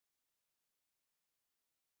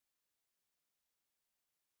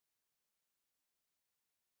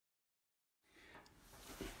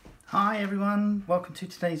Hi everyone, welcome to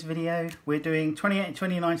today's video. We're doing 28 and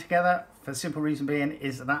 29 together for the simple reason being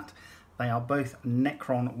is that they are both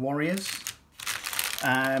Necron Warriors.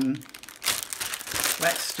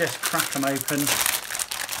 Let's just crack them open.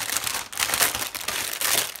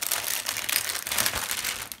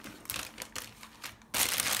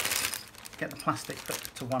 Get the plastic put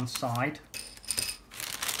to one side.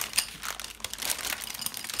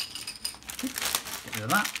 Get rid of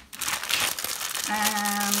that.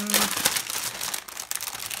 And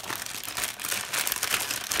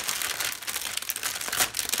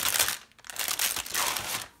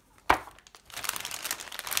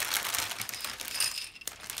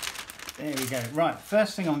there we go. Right,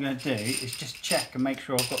 first thing I'm going to do is just check and make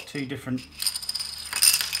sure I've got two different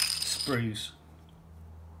sprues.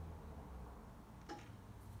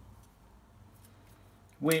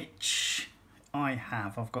 Which I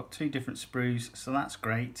have. I've got two different sprues, so that's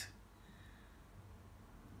great.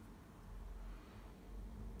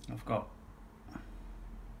 I've got,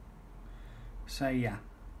 so yeah,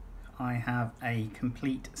 I have a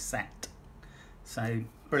complete set. So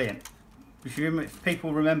brilliant. If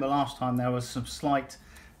people remember last time, there was some slight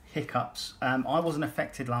hiccups. I wasn't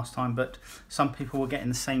affected last time, but some people were getting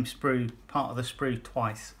the same sprue, part of the sprue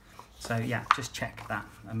twice. So yeah, just check that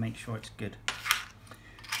and make sure it's good.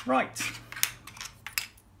 Right.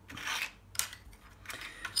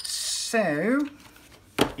 So,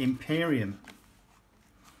 Imperium.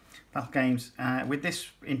 Battle games. With this,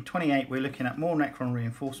 in 28, we're looking at more Necron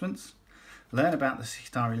reinforcements, learn about the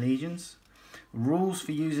Skitarii legions, rules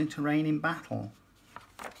for using terrain in battle.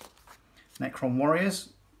 Necron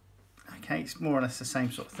Warriors. Okay, it's more or less the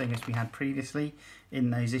same sort of thing as we had previously in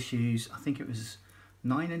those issues. I think it was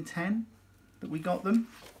 9 and 10 that we got them.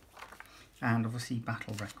 And obviously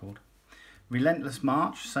battle record. Relentless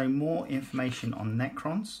March, so more information on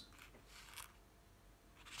Necrons.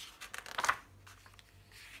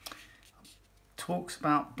 Talks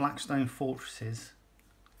about Blackstone fortresses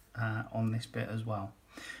on this bit as well.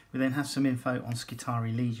 We then have some info on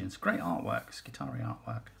Skitarii legions. Great artwork, Skitarii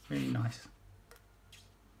artwork, really nice.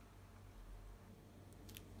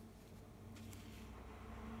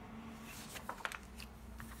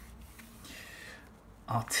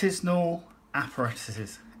 Artisanal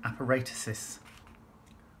apparatuses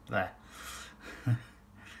there.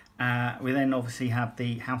 We then obviously have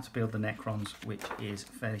the how to build the Necrons, which is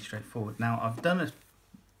fairly straightforward. Now I've done a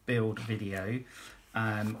build video,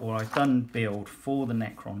 or I've done build for the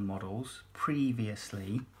Necron models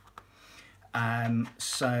previously.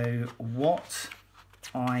 So what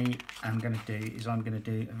I am going to do is I'm going to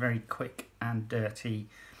do a very quick and dirty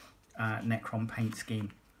Necron paint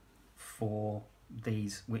scheme for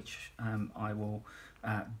these, which I will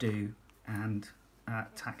do and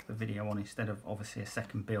tack the video on instead of obviously a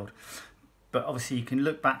second build. But obviously you can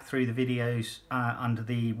look back through the videos under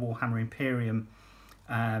the Warhammer Imperium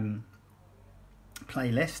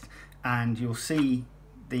playlist, and you'll see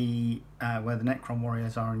the where the Necron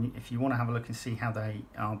Warriors are, and if you want to have a look and see how they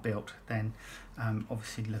are built, then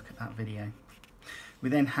obviously look at that video. We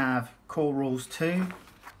then have Core Rules 2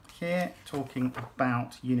 here, talking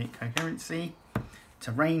about unit coherency,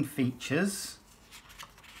 terrain features,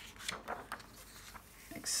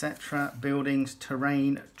 etc. Buildings,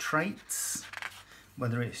 terrain traits,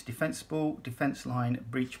 whether it's defensible, defense line,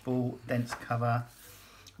 breachable, dense cover,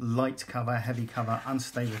 light cover, heavy cover,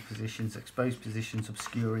 unstable positions, exposed positions,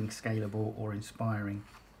 obscuring, scalable or inspiring.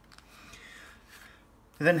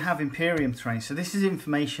 We then have Imperium terrain. So this is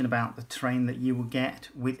information about the terrain that you will get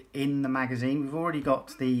within the magazine. We've already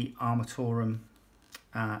got the Armatorum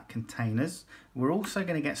containers. We're also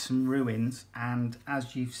going to get some ruins, and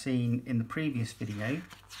as you've seen in the previous video,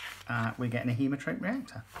 we're getting a hemotrope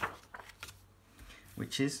reactor,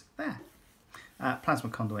 which is there. Plasma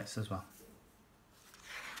conduits as well.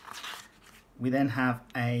 We then have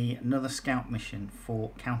another scout mission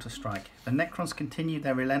for Counter-Strike. The Necrons continue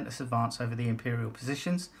their relentless advance over the Imperial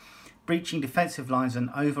positions, breaching defensive lines and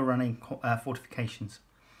overrunning fortifications.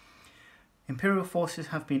 Imperial forces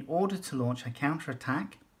have been ordered to launch a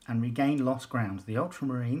counter-attack and regain lost ground. The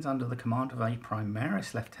Ultramarines, under the command of a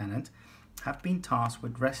Primaris Lieutenant, have been tasked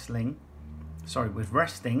with wresting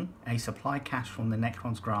a supply cache from the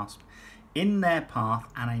Necron's grasp. In their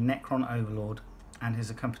path, and a Necron Overlord and his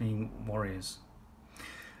accompanying warriors.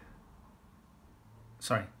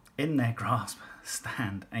 In their grasp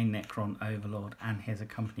stand a Necron Overlord and his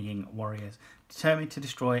accompanying warriors, determined to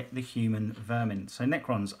destroy the human vermin. So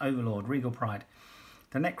Necron's Overlord, Regal Pride.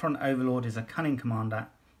 The Necron Overlord is a cunning commander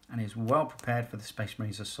and is well prepared for the Space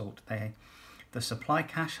Marines' assault. The supply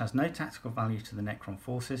cache has no tactical value to the Necron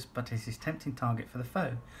forces, but is his tempting target for the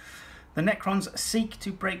foe. The Necrons seek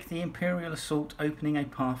to break the Imperial assault, opening a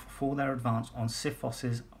path for their advance on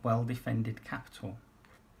Siphos's well-defended capital.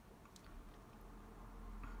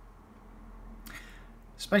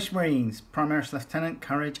 Space Marines, Primaris Lieutenant,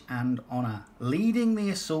 Courage and Honour. Leading the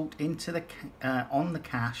assault into the on the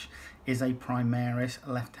cache is a Primaris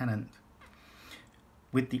Lieutenant.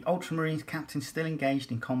 With the Ultramarines captain still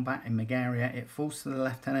engaged in combat in Megaria, it falls to the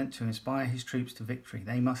Lieutenant to inspire his troops to victory.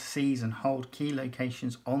 They must seize and hold key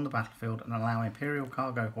locations on the battlefield and allow Imperial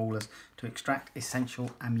cargo haulers to extract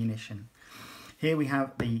essential ammunition. Here we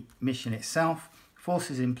have the mission itself.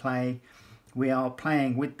 Forces in play. We are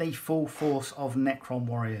playing with the full force of Necron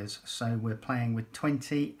Warriors. So we're playing with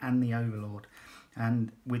 20 and the Overlord.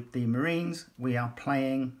 And with the Marines, we are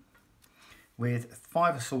playing with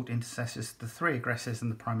 5 Assault Intercessors, the 3 Aggressors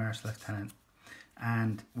and the Primaris Lieutenant.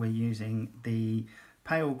 And we're using the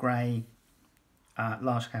Pale Grey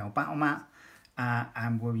large-scale battle mat.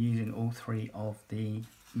 And we're using all 3 of the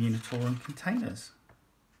Munitorum containers.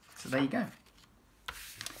 So there you go.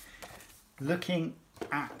 Looking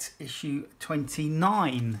at issue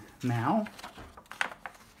 29 now,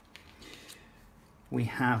 we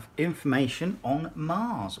have information on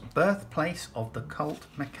Mars, birthplace of the cult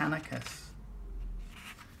Mechanicus.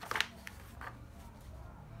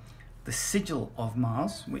 The sigil of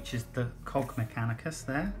Mars, which is the cog Mechanicus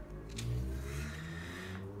there.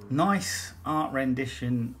 Nice art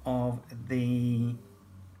rendition of the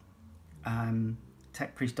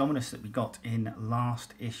Tech Priest Dominus that we got in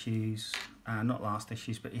last issues, not last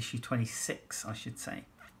issues, but issue 26, I should say.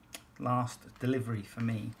 Last delivery for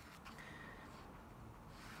me.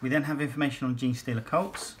 We then have information on Gene Stealer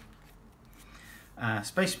cults,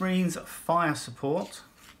 Space Marines fire support,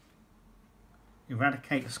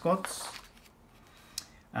 Eradicator squads,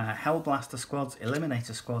 Hellblaster squads,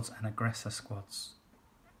 Eliminator squads, and Aggressor squads.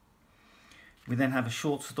 We then have a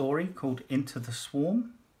short story called Into the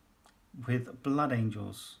Swarm with Blood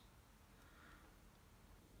Angels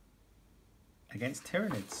against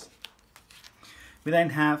Tyranids. We then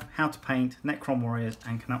have How to Paint, Necron Warriors,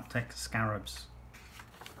 and Canoptek Scarabs.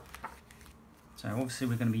 So obviously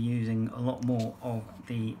we're going to be using a lot more of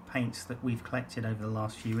the paints that we've collected over the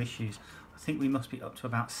last few issues. I think we must be up to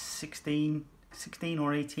about 16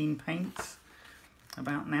 or 18 paints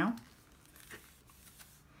about now.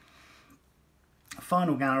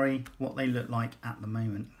 Final gallery, what they look like at the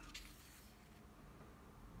moment.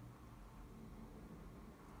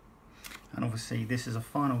 And obviously this is a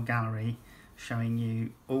final gallery showing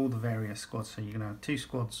you all the various squads. So you're going to have 2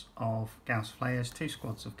 squads of Gauss Flayers, 2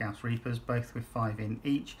 squads of Gauss Reapers, both with 5 in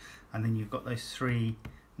each. And then you've got those 3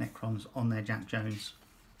 Necrons on their Jack Jones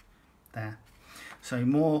there. So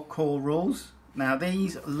more core rules. Now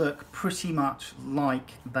these look pretty much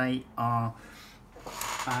like they are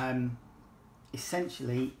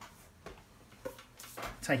essentially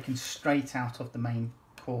taken straight out of the main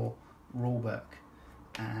core rulebook.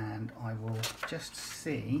 And I will just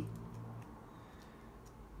see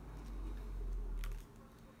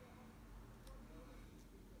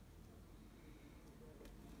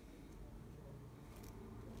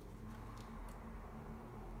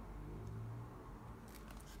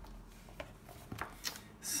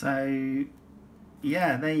so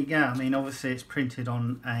yeah, there you go. I mean obviously it's printed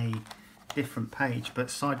on a different page, but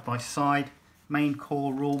side by side, main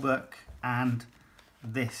core rulebook and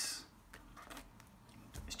this,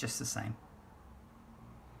 it's just the same.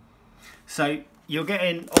 So you're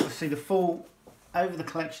getting obviously the full, over the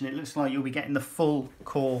collection it looks like you'll be getting the full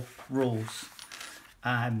core rules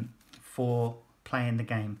for playing the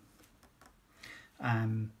game.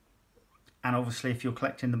 And obviously if you're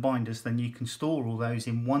collecting the binders, then you can store all those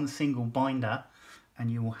in one single binder and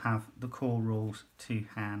you will have the core rules to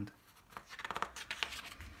hand.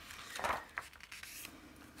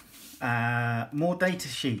 More data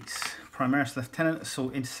sheets. Primaris Lieutenant,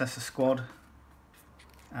 Assault Intercessor Squad.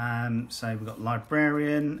 So we've got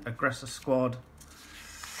Librarian, Aggressor Squad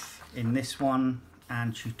in this one,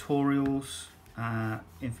 and tutorials,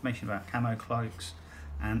 information about camo cloaks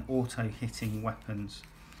and auto-hitting weapons.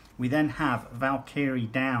 We then have Valkyrie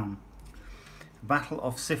Down. Battle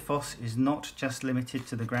of Siphos is not just limited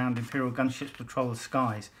to the ground. Imperial gunships patrol the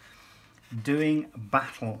skies, doing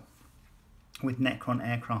battle with Necron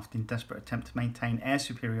aircraft in desperate attempt to maintain air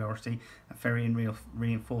superiority and ferrying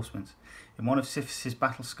reinforcements. In one of Siphos's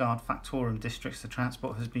battle-scarred Factorum districts, the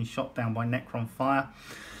transport has been shot down by Necron fire.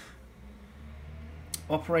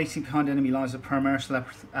 Operating behind enemy lines of Primaris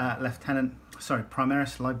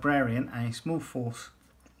Librarian and a small force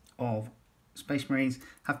of Space Marines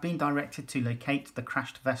have been directed to locate the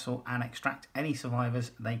crashed vessel and extract any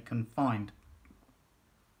survivors they can find.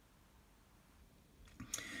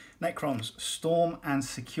 Necrons, storm and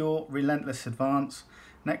secure relentless advance.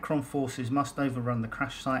 Necron forces must overrun the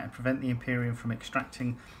crash site and prevent the Imperium from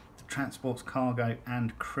extracting the transport's cargo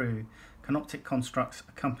and crew. Canoptic constructs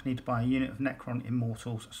accompanied by a unit of Necron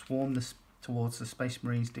immortals swarm towards the Space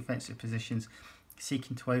Marines' defensive positions,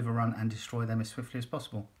 seeking to overrun and destroy them as swiftly as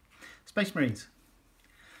possible. Space Marines,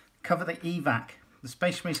 cover the evac. The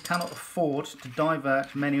Space Marines cannot afford to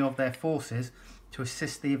divert many of their forces to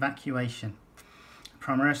assist the evacuation. A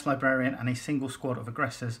Primaris Librarian and a single squad of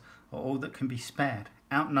aggressors are all that can be spared.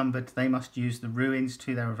 Outnumbered, they must use the ruins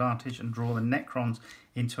to their advantage and draw the Necrons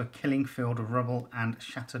into a killing field of rubble and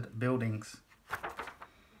shattered buildings.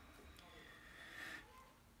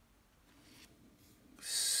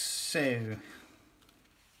 So,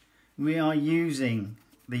 we are using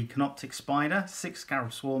the Canoptic Spider, 6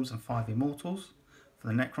 Scarab Swarms and 5 Immortals for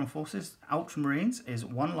the Necron forces. Ultramarines is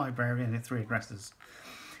 1 Librarian and 3 Aggressors.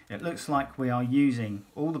 It looks like we are using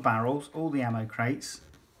all the barrels, all the ammo crates,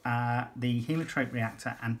 the Hemotrope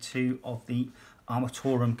Reactor and 2 of the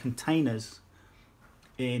Armatorum containers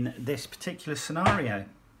in this particular scenario.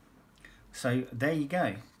 So there you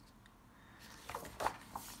go.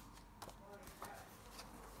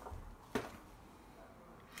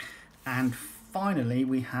 And finally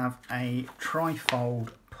we have a trifold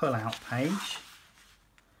pull-out page,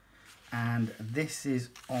 and this is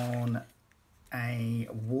on a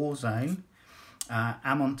Warzone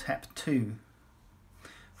Amontep 2.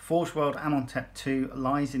 Forge World Amontep 2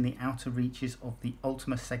 lies in the outer reaches of the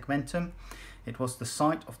Ultima Segmentum. It was the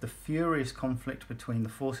site of the furious conflict between the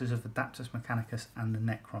forces of Adeptus Mechanicus and the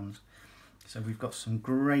Necrons. So we've got some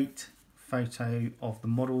great photo of the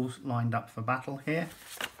models lined up for battle here.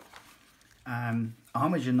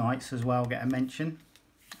 Armiger Knights as well get a mention.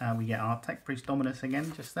 We get our Tech Priest Dominus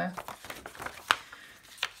again just there.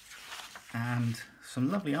 And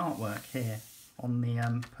some lovely artwork here on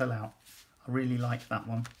the pull-out. I really like that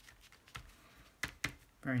one.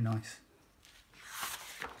 Very nice.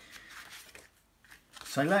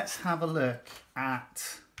 So let's have a look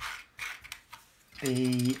at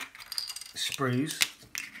the sprues.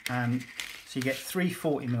 So you get 3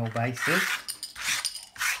 40mm bases.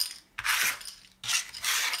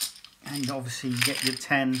 And obviously you get your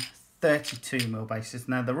 10 32mm bases.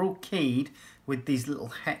 Now they're all keyed with these little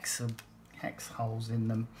hex holes in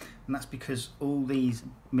them, and that's because all these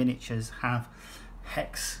miniatures have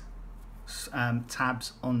hex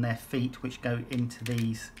tabs on their feet which go into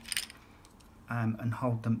these and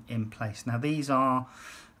hold them in place. Now these are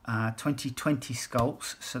 2020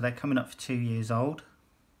 sculpts, so they're coming up for 2 years old,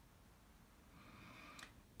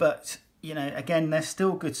 but you know, again, they're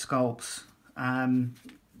still good sculpts.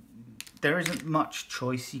 There isn't much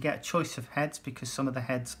choice. You get a choice of heads because some of the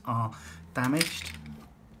heads are damaged.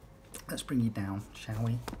 Let's bring you down, shall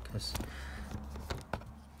we? Because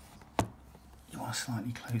you want a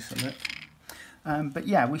slightly closer look. But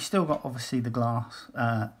yeah, we still got obviously the glass,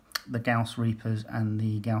 the Gauss Reapers and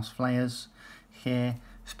the Gauss Flayers here.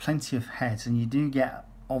 There's plenty of heads, and you do get,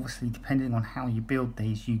 obviously, depending on how you build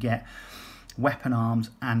these, you get weapon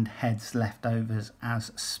arms and heads leftovers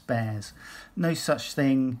as spares. No such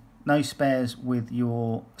thing, no spares with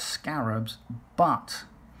your Scarabs, but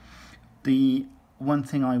the one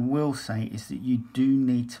thing I will say is that you do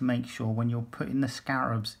need to make sure when you're putting the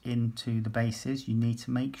Scarabs into the bases, you need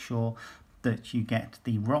to make sure that you get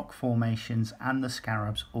the rock formations and the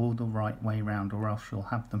Scarabs all the right way round, or else you'll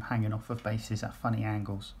have them hanging off of bases at funny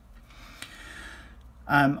angles.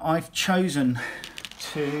 I've chosen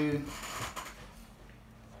to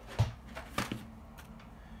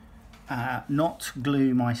not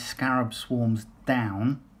glue my Scarab swarms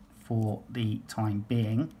down for the time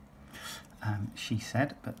being, she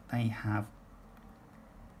said, but they have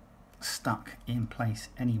stuck in place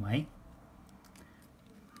anyway.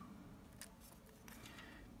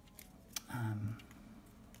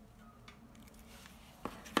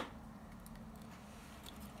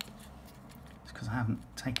 It's because I haven't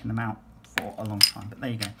taken them out for a long time, but there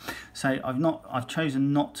you go. So I've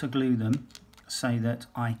chosen not to glue them so that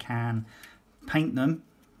I can paint them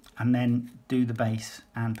and then do the base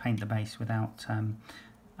and paint the base without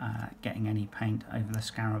getting any paint over the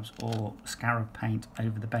Scarabs or Scarab paint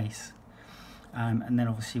over the base. And then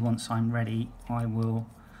obviously once I'm ready, I will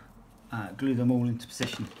glue them all into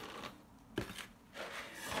position.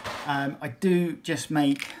 I do just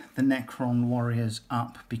make the Necron Warriors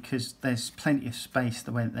up because there's plenty of space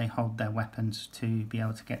the way that they hold their weapons to be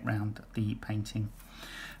able to get round the painting.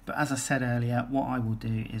 But as I said earlier, what I will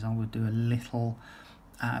do is I will do a little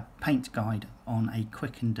paint guide on a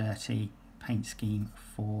quick and dirty paint scheme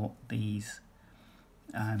for these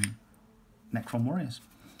Necron Warriors.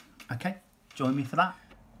 Okay, join me for that.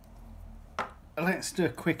 let's do a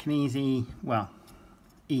quick and easy, well,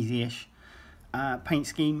 easy-ish paint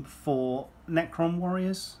scheme for Necron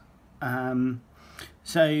Warriors.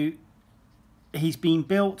 So he's been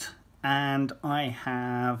built, and I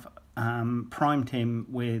have primed him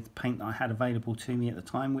with paint that I had available to me at the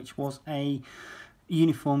time, which was a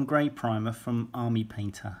uniform grey primer from Army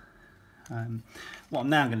Painter. What I'm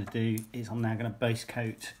now going to do is I'm now going to base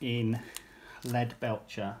coat in Lead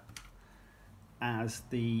Belcher as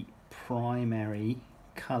the primary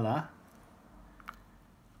colour.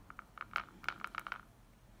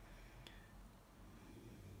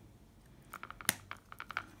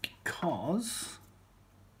 Because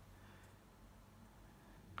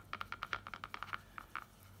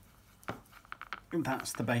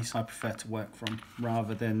that's the base I prefer to work from,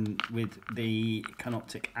 rather than with the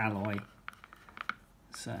Canoptic alloy.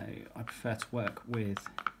 So I prefer to work with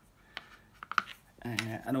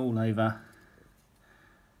an all over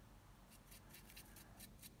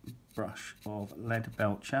brush of Lead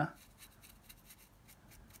Belcher.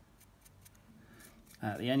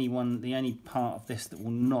 The only part of this that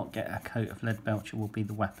will not get a coat of Lead Belcher will be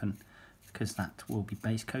the weapon, because that will be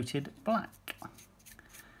base coated black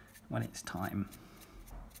when it's time.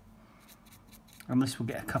 And this will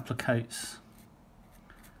get a couple of coats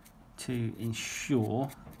to ensure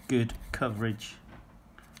good coverage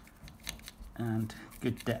and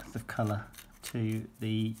good depth of colour to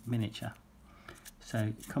the miniature.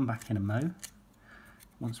 So come back in a mo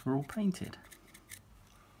once we're all painted.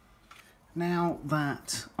 Now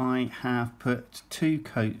that I have put 2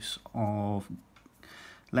 coats of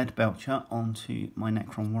Lead Belcher onto my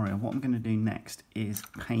Necron Warrior, what I'm going to do next is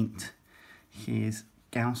paint his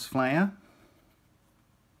Gauss Flayer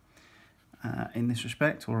in this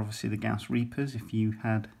respect, or obviously the Gauss Reapers if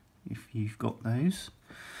you've got those.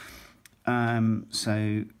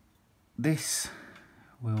 So this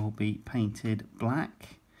will be painted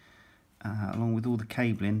black along with all the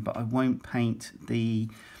cabling, but I won't paint the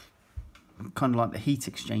kind of like the heat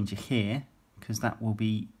exchanger here, because that will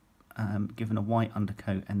be given a white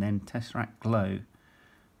undercoat and then Tesseract Glow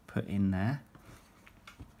put in there.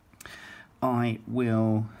 I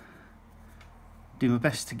will do my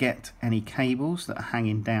best to get any cables that are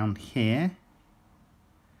hanging down here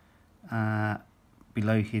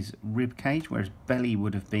below his rib cage where his belly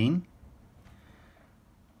would have been.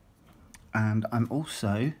 And I'm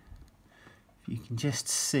also, if you can just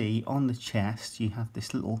see on the chest, you have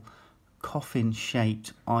this little coffin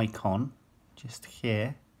shaped icon just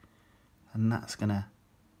here, and that's gonna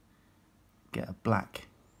get a black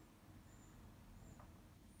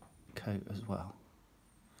coat as well.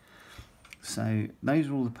 So those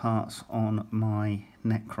are all the parts on my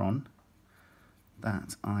Necron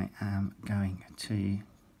that I am going to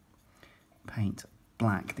paint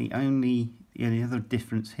black. The only other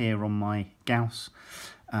difference here on my Gauss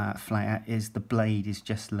Flayer is the blade is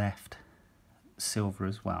just left silver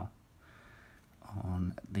as well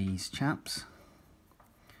on these chaps.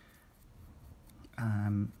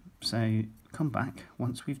 So come back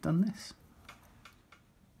once we've done this.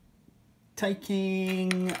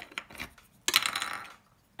 Taking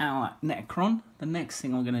our Necron, the next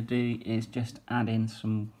thing I'm going to do is just add in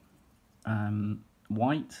some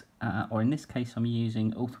white, or in this case I'm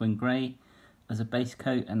using Ulthuan Grey as a base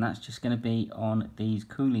coat, and that's just going to be on these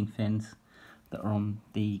cooling fins that are on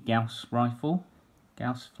the Gauss rifle,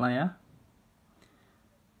 Gauss Flayer,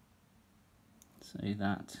 so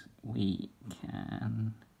that we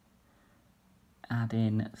can add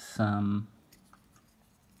in some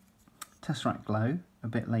Tesseract Glow a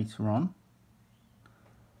bit later on.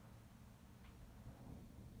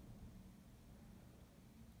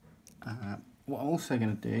 What I'm also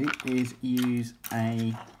going to do is use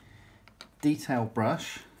a detail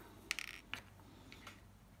brush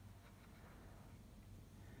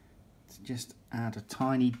to just add a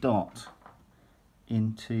tiny dot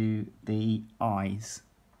into the eyes.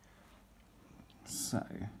 So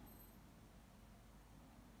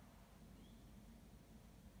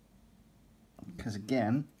because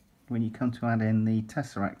again, when you come to add in the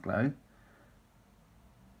Tesseract Glow,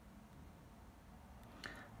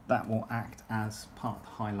 that will act as part of the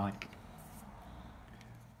highlight.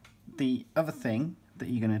 The other thing that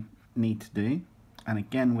you're going to need to do, and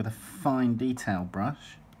again with a fine detail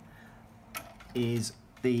brush, is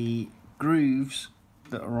the grooves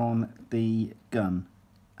that are on the gun.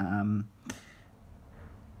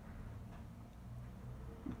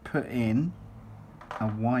 Put in a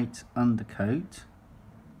white undercoat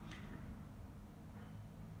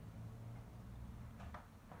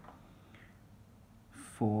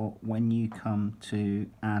for when you come to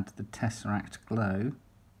add the Tesseract Glow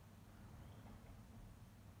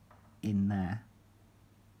in there.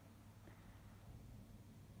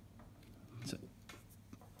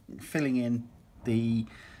 filling in the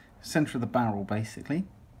centre of the barrel basically.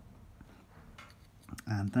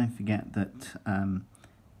 And don't forget that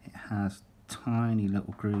it has tiny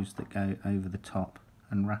little grooves that go over the top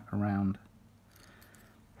and wrap around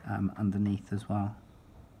underneath as well.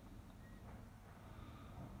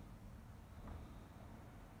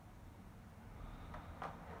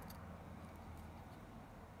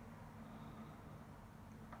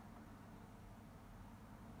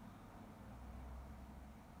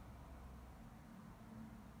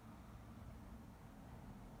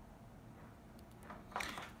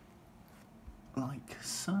 Like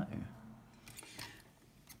so.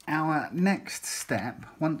 Our next step,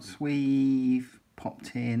 once we've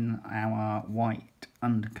popped in our white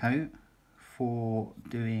undercoat for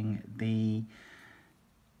doing the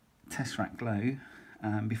Tesseract glow,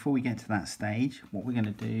 before we get to that stage, what we're going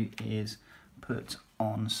to do is put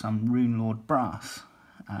on some Rune Lord brass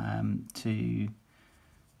to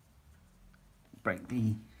break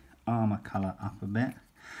the armour colour up a bit.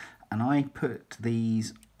 And I put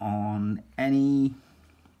these on anything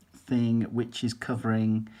which is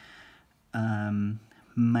covering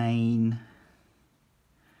main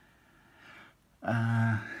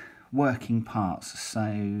working parts.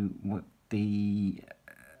 So what the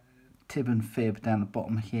tib and fib down the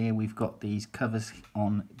bottom here, we've got these covers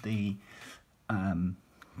on the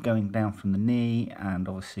going down from the knee, and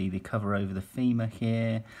obviously the cover over the femur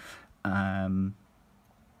here.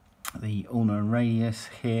 The ulnar and radius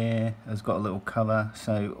here has got a little cover,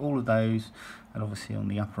 so all of those, and obviously on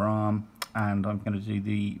the upper arm. And I'm going to do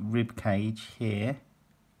the rib cage here,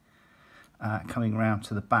 coming round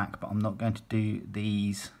to the back, but I'm not going to do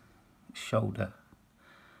these shoulder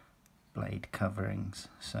blade coverings.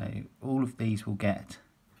 So all of these will get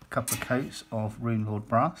a couple of coats of Rune Lord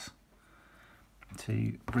brass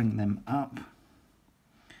to bring them up.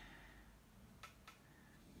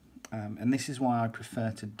 And this is why I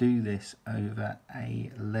prefer to do this over a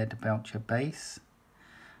lead belcher base,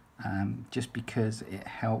 just because it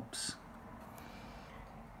helps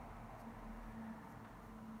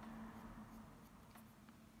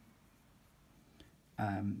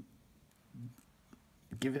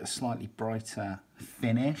give it a slightly brighter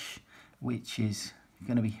finish, which is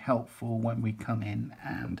going to be helpful when we come in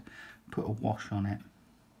and put a wash on it.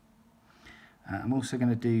 I'm also going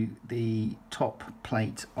to do the top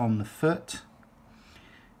plate on the foot,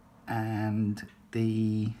 and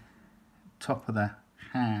the top of the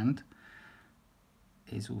hand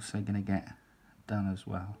is also going to get done as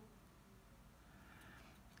well.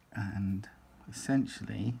 And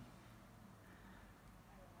essentially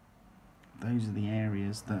those are the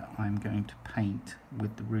areas that I'm going to paint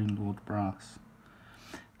with the Rune Lord brass,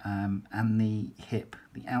 and the hip,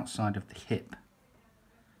 the outside of the hip,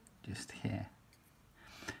 just here.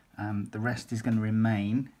 The rest is going to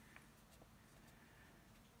remain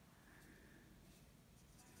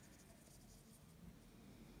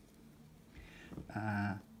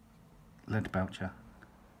lead belcher.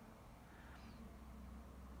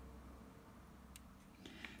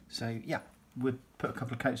 So yeah, we'll put a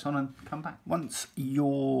couple of coats on and come back. Once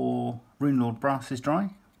your Rune Lord brass is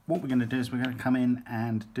dry, what we're going to do is we're going to come in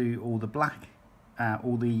and do all the black,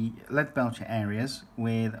 all the lead belcher areas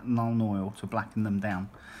with Nuln Oil to blacken them down,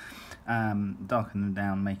 darken them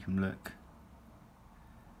down, make them look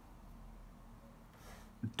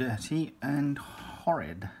dirty and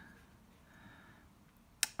horrid.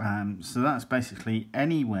 So that's basically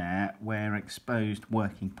anywhere where exposed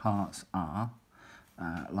working parts are,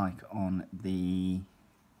 like on the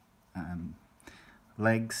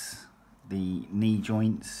legs, the knee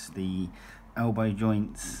joints, the elbow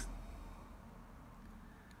joints.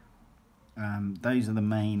 Those are the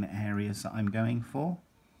main areas that I'm going for.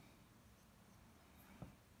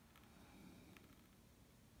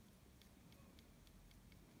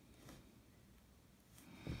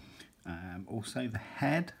 Also the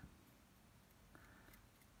head.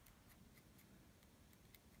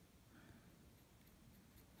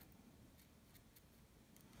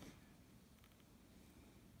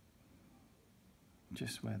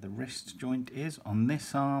 Just where the wrist joint is on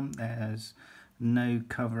this arm, there's no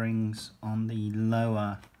coverings on the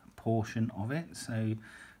lower portion of it, so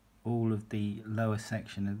all of the lower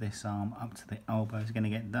section of this arm up to the elbow is going to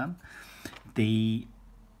get done. The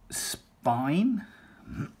spine,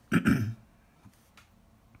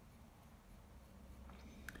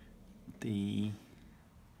 the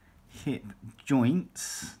hip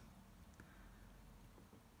joints,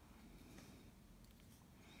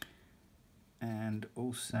 and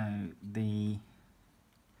also the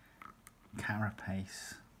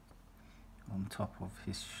carapace on top of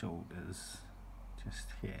his shoulders, just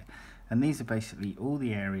here. And these are basically all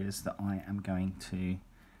the areas that I am going to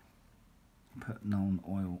put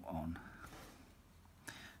non-oil on.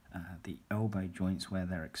 The elbow joints where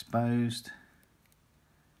they're exposed,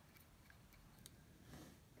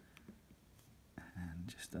 and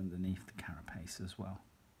just underneath the carapace as well.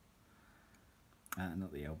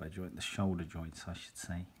 Not the elbow joint, the shoulder joints I should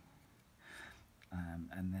say.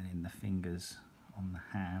 And then in the fingers on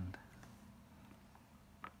the hand.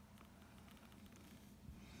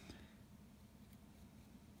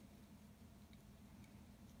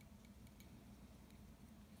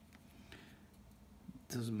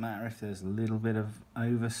 Doesn't matter if there's a little bit of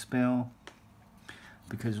overspill,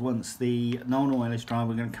 because once the non-oil is dry,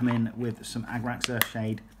 we're going to come in with some Agrax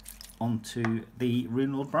Earthshade onto the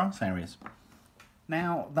Rune Lord brass areas.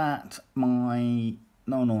 Now that my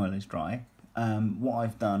non-oil is dry, what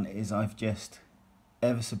I've done is I've just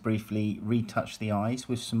ever so briefly retouched the eyes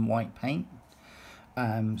with some white paint,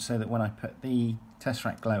 so that when I put the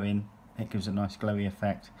Tesseract Glow in, it gives a nice glowy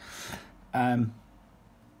effect. I'm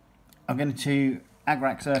going to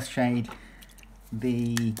Agrax Earthshade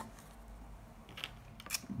the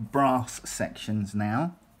brass sections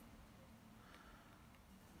now.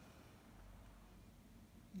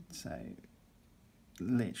 So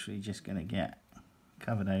literally just going to get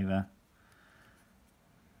covered over.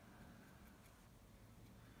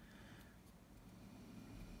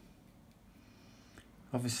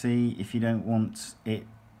 Obviously, if you don't want it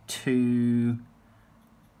too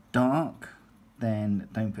dark, then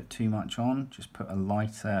don't put too much on, just put a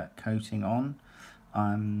lighter coating on.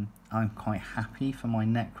 I'm quite happy for my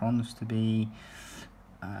Necrons to be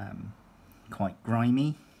quite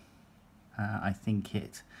grimy. I think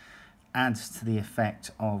it adds to the effect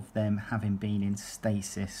of them having been in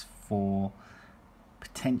stasis for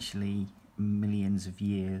potentially millions of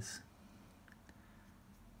years.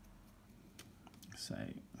 So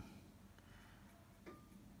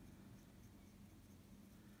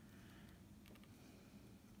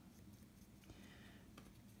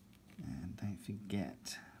don't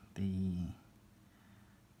forget the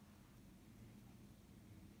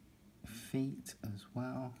feet as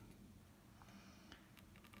well.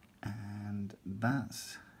 And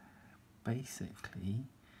that's basically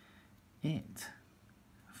it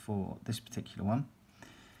for this particular one.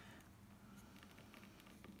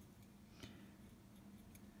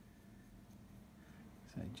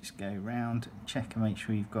 So just go around, check and make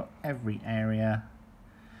sure you've got every area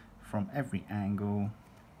from every angle.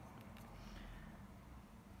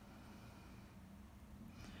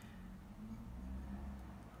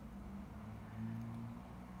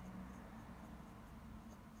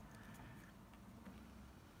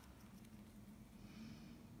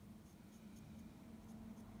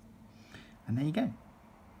 And there you go.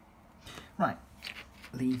 Right,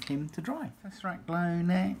 leave him to dry. Tesseract Glow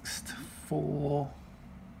next for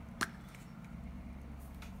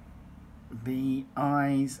the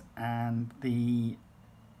eyes and the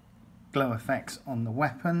glow effects on the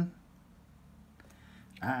weapon.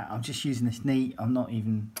 I'm just using this neat, I'm not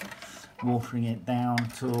even watering it down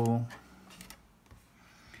at all.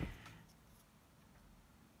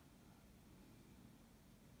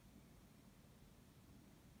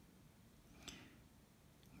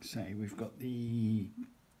 So we've got the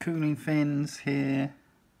cooling fins here.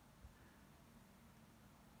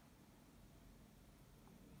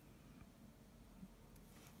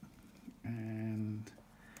 And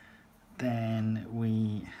then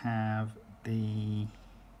we have the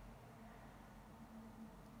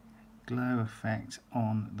glow effect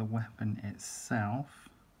on the weapon itself.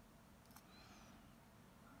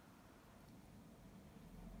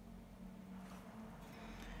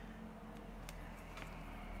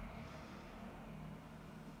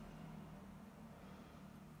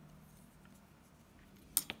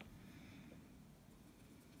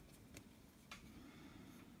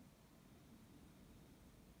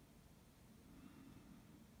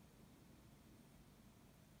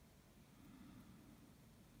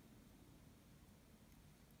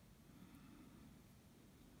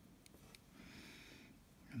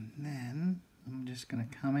 And then I'm just going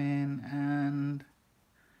to come in and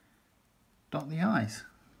dot the eyes.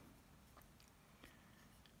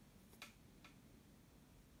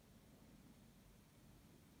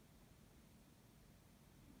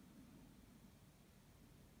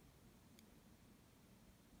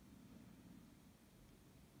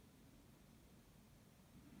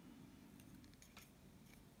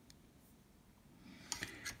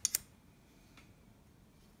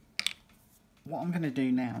 What I'm going to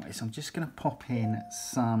do now is I'm just going to pop in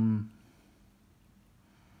some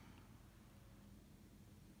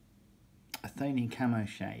Athonian camo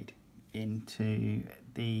shade into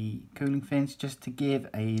the cooling fins just to give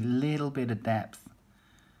a little bit of depth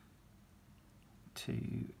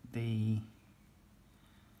to the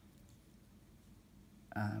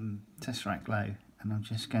Tesseract glow, and I'm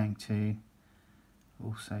just going to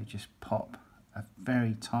also just pop a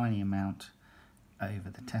very tiny amount over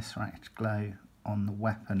the Tesseract glow on the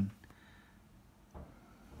weapon,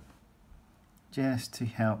 just to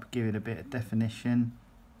help give it a bit of definition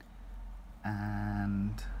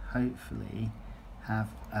and hopefully have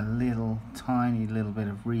a tiny little bit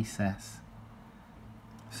of recess.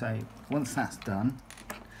 So once that's done,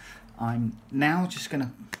 I'm now just going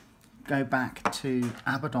to go back to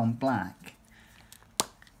Abaddon Black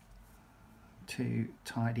to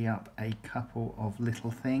tidy up a couple of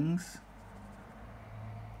little things.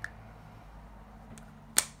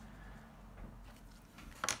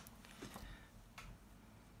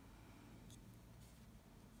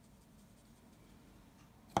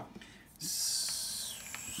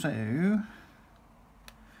 So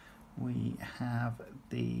we have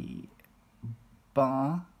the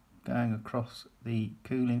bar going across the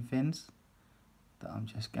cooling fins that I'm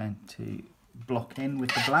just going to block in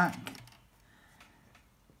with the black.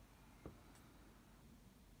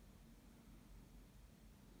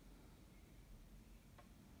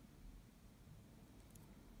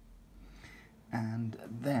 And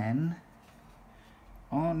then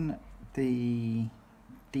on the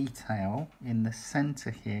detail in the center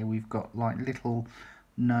here, we've got like little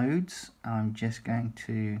nodes. I'm just going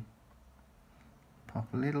to pop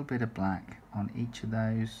a little bit of black on each of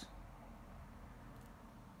those,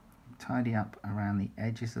 tidy up around the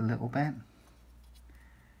edges a little bit.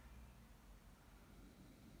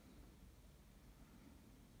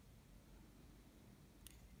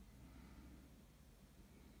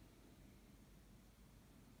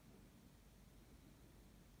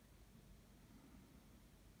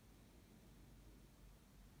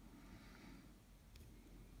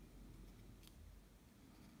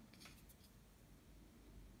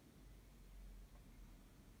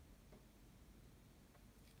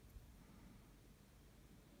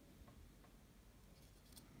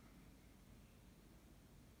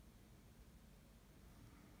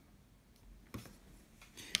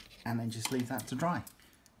 And then just leave that to dry.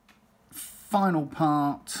 Final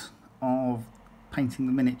part of painting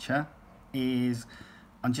the miniature is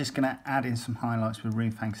I'm just going to add in some highlights with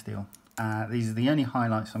Runefang steel. These are the only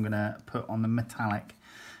highlights I'm going to put on the metallic,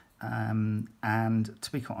 and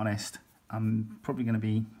to be quite honest, I'm probably going to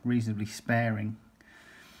be reasonably sparing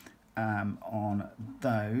on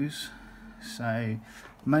those, so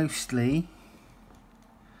mostly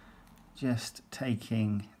just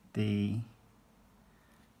taking the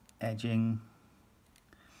edging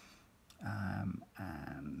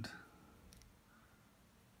and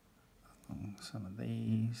along some of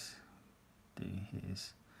these, do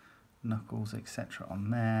his knuckles etc.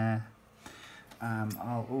 on there.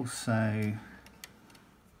 I'll also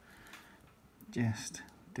just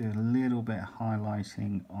do a little bit of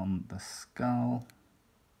highlighting on the skull,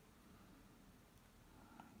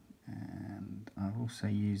 and I'll also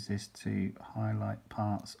use this to highlight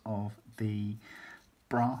parts of the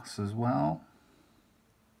brass as well.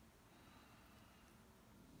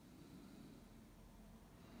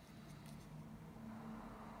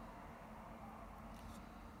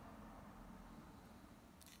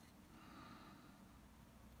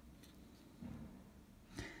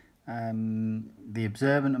 The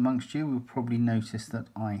observant amongst you will probably notice that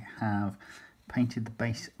I have painted the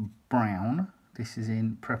base brown. This is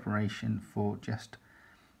in preparation for just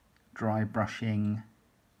dry brushing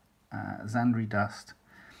Zandri dust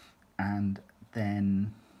and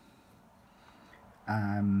then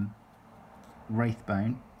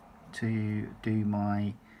Wraithbone to do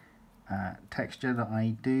my texture that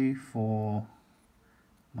I do for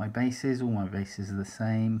my bases. All my bases are the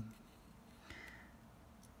same.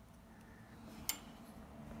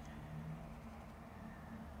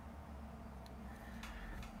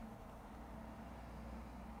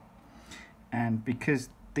 And because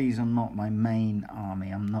these are not my main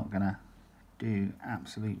army, I'm not going to do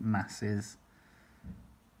absolute masses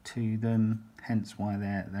to them, hence why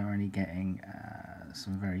they're only getting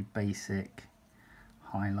some very basic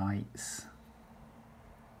highlights.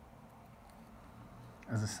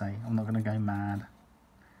 As I say, I'm not going to go mad.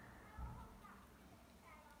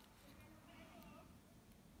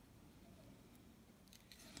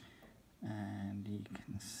 And you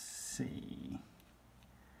can see,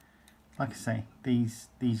 like I say, these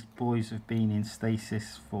boys have been in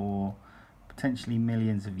stasis for potentially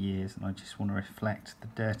millions of years, and I just want to reflect the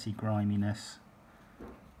dirty griminess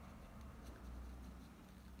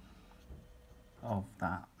of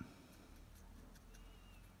that.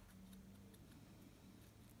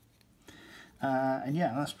 And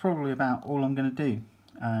yeah, that's probably about all I'm going to do,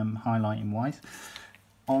 highlighting wise.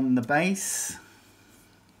 On the base,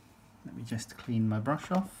 let me just clean my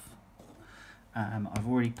brush off. I've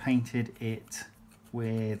already painted it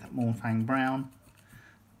with Mornfang Brown.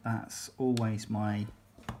 That's always my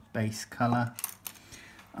base colour.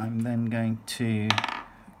 I'm then going to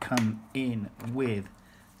come in with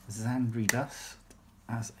Zandri Dust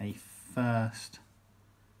as a first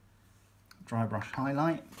dry brush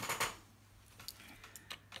highlight.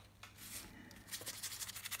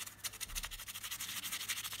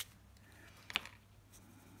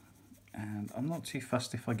 And I'm not too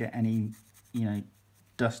fussed if I get any,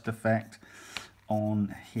 dust effect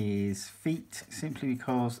on his feet, simply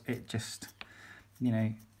because it just,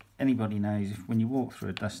 anybody knows if when you walk through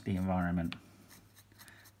a dusty environment,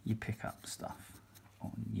 you pick up stuff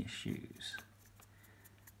on your shoes.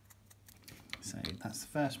 So that's the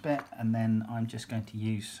first bit, and then I'm just going to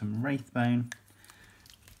use some Wraithbone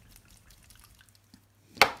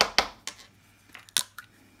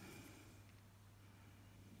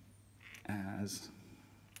as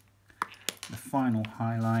the final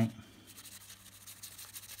highlight.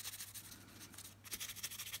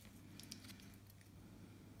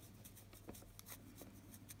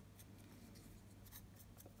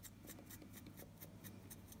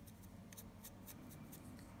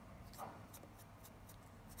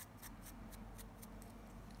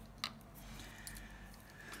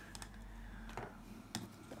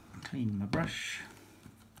 Clean my brush.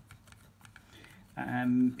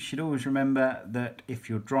 Should always remember that if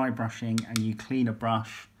you're dry brushing and you clean a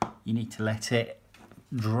brush, you need to let it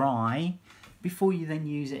dry before you then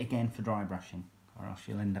use it again for dry brushing, or else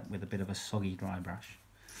you'll end up with a bit of a soggy dry brush.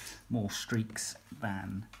 More streaks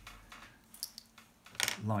than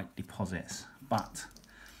light deposits. But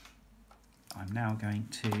I'm now going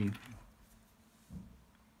to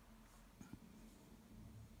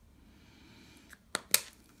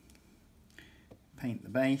paint the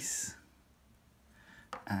base,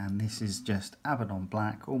 and this is just Abaddon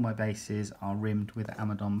Black. All my bases are rimmed with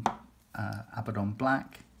Abaddon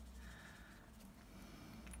Black.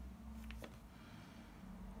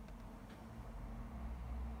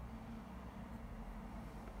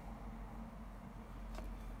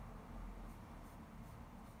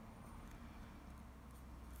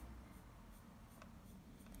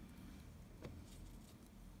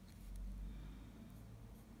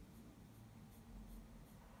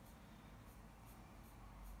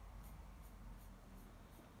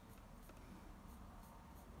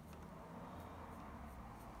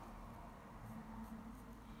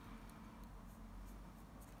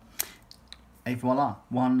 Et voila,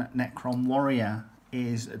 one Necron Warrior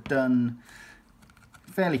is done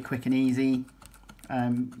fairly quick and easy.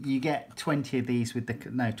 You get 20 of these with the,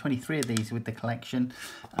 no, 23 of these with the collection.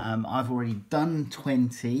 I've already done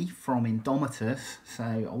 20 from Indomitus, so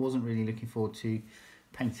I wasn't really looking forward to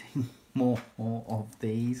painting more of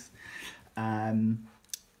these. And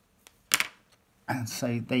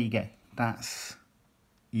so there you go, that's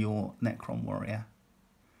your Necron Warrior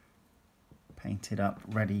painted up,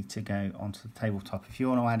 ready to go onto the tabletop. If you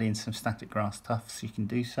want to add in some static grass tufts, you can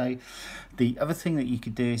do so. The other thing that you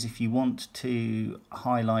could do is if you want to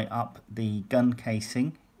highlight up the gun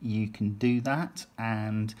casing, you can do that.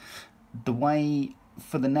 And the way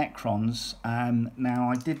for the Necrons,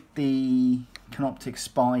 now I did the Canoptic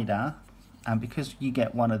Spider, and because you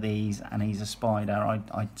get one of these and he's a spider,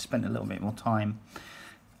 I spent a little bit more time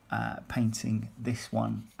painting this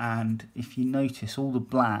one. And if you notice, all the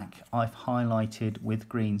black I've highlighted with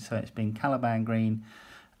green, so it's been Caliban green,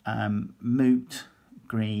 Moot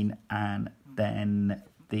green, and then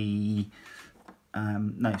the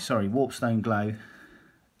Warpstone Glow,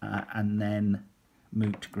 and then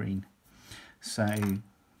Moot green. So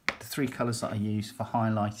the three colours that I used for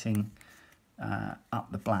highlighting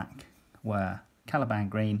up the black were Caliban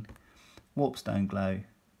green, Warpstone Glow,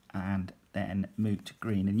 and then Moot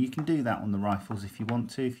green. And you can do that on the rifles if you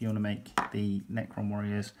want to make the Necron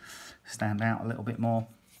Warriors stand out a little bit more.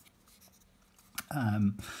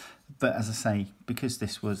 But as I say, because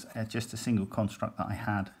this was just a single construct that I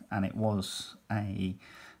had, and it was a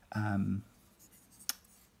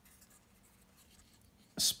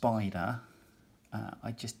spider,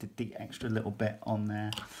 I just did the extra little bit on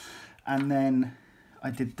there. And then I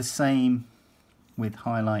did the same with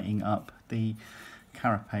highlighting up the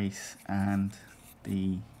carapace and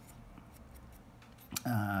the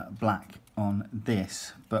black on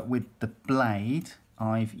this. But with the blade,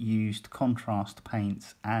 I've used contrast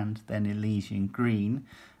paints and then Elysian green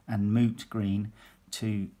and Moot green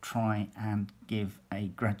to try and give a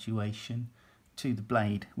graduation to the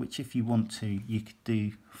blade, which if you want to, you could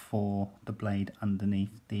do for the blade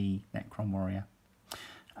underneath the Necron Warrior.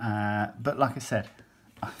 But like I said,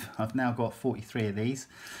 I've now got 43 of these.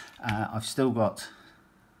 I've still got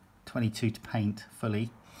 22 to paint fully,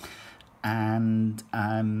 and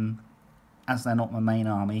as they're not my main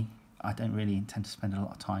army, I don't really intend to spend a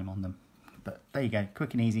lot of time on them. But there you go,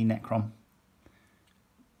 quick and easy Necron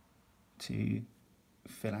to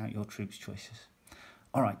fill out your troops choices.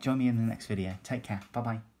 Alright, join me in the next video. Take care. Bye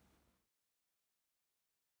bye.